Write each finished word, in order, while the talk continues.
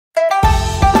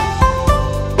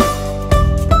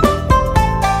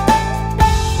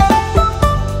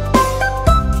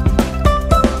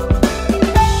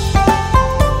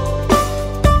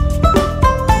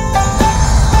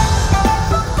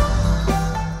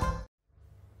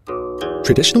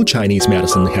Traditional Chinese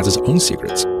medicine has its own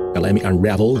secrets, and let me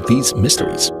unravel these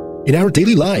mysteries. In our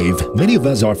daily life, many of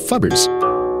us are Phubbers.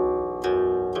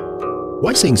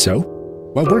 Why saying so?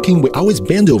 While working, we always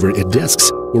bend over at desks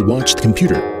or watch the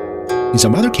computer. In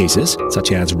some other cases,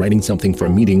 such as writing something for a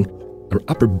meeting, our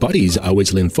upper bodies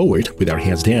always lean forward with our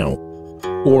heads down.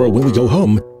 Or when we go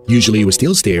home, usually we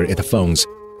still stare at the phones,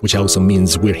 which also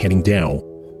means we're heading down.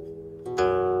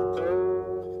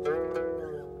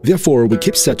 Therefore, we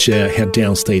keep such a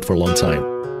head-down state for a long time.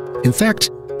 In fact,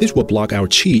 this will block our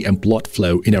qi and blood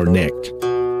flow in our neck.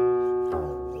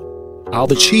 All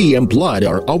the qi and blood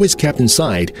are always kept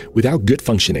inside without good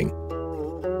functioning.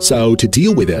 So, to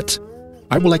deal with it,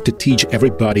 I would like to teach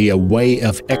everybody a way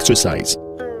of exercise.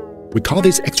 We call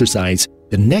this exercise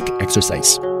the neck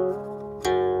exercise.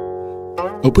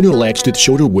 Open your legs to the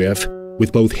shoulder width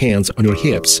with both hands on your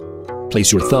hips.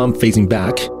 Place your thumb facing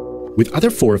back, with other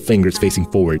 4 fingers facing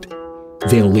forward.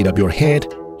 Then lead up your head,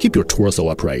 keep your torso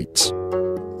upright.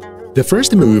 The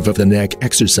first move of the neck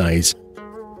exercise: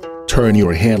 turn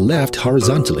your head left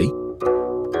horizontally.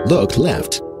 Look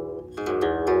left.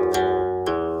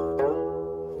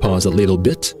 Pause a little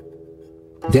bit.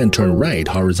 Then turn right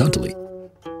horizontally.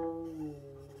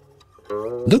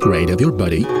 Look right at your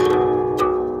body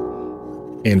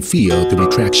and feel the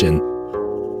retraction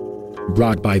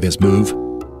brought by this move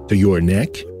to your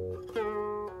neck.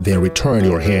 Then return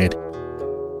your head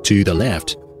to the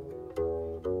left.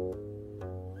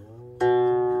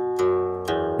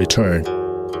 Return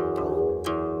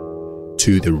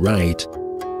to the right.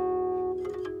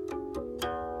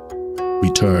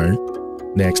 Return.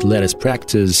 Next, let us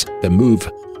practice the move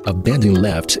of bending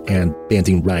left and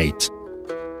bending right.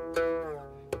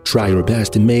 Try your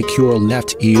best to make your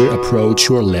left ear approach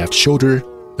your left shoulder.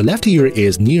 The left ear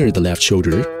is near the left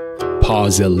shoulder.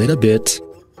 Pause a little bit.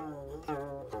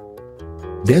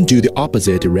 Then do the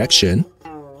opposite direction.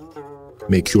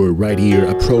 Make your right ear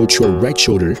approach your right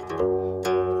shoulder,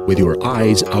 with your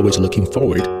eyes always looking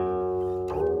forward.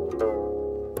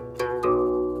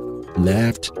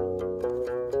 Left.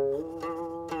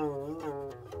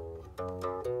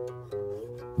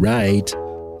 Right.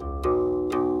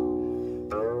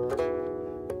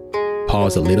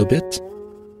 Pause a little bit.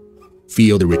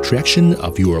 Feel the retraction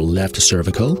of your left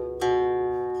cervical.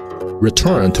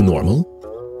 Return to normal.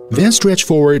 Then stretch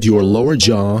forward your lower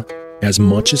jaw as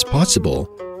much as possible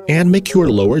and make your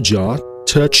lower jaw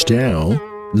touch down.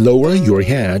 Lower your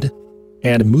head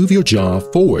and move your jaw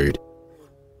forward.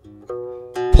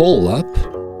 Pull up.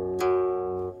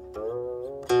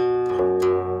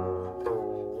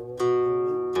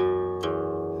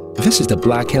 This is the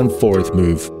black and forth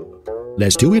move.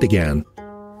 Let's do it again.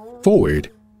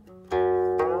 Forward.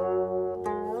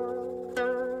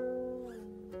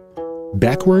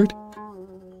 Backward.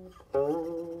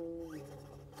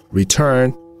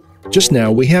 Return. Just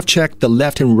now we have checked the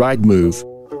left and right move,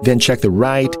 then check the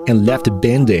right and left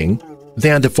bending,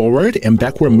 then the forward and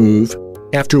backward move.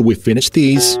 After we finish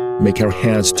these, make our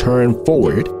hands turn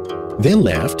forward, then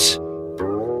left,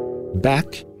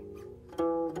 back,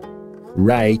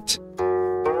 right.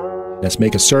 Let's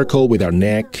make a circle with our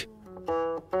neck.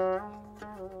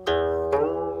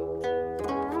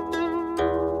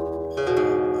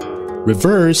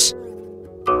 Reverse,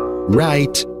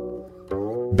 right,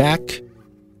 back,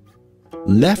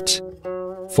 left,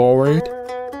 forward,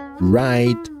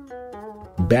 right,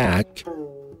 back,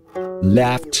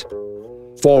 left,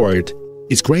 forward.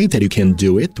 It's great that you can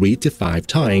do it 3 to 5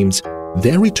 times.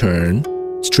 Then return,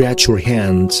 stretch your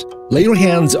hands, lay your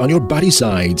hands on your body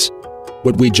sides.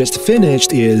 What we just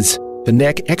finished is the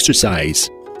neck exercise,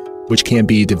 which can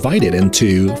be divided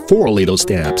into 4 little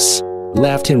steps: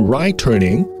 left and right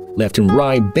turning, left and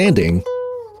right bending,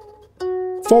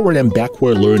 forward and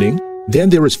backward learning. Then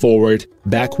there is forward,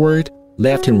 backward,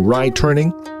 left and right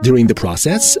turning. During the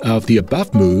process of the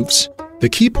above moves, the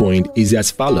key point is as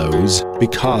follows,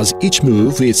 because each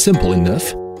move is simple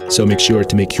enough. So make sure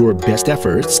to make your best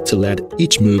efforts to let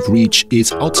each move reach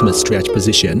its ultimate stretch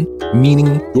position,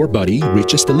 meaning your body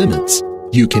reaches the limits.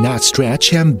 You cannot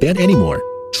stretch and bend anymore.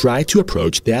 Try to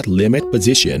approach that limit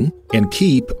position and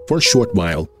keep for a short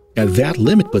while. At that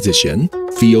limit position,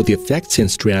 feel the effects and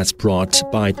stress brought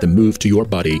by the move to your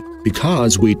body,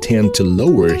 because we tend to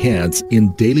lower heads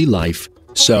in daily life.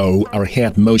 So our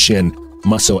head motion,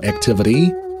 muscle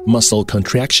activity, muscle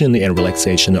contraction and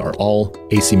relaxation are all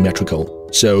asymmetrical.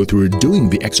 So through doing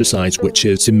the exercise which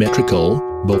is symmetrical,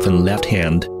 both in left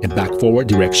hand and back forward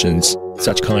directions,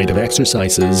 such kind of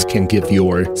exercises can give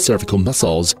your cervical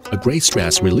muscles a great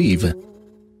stress relief.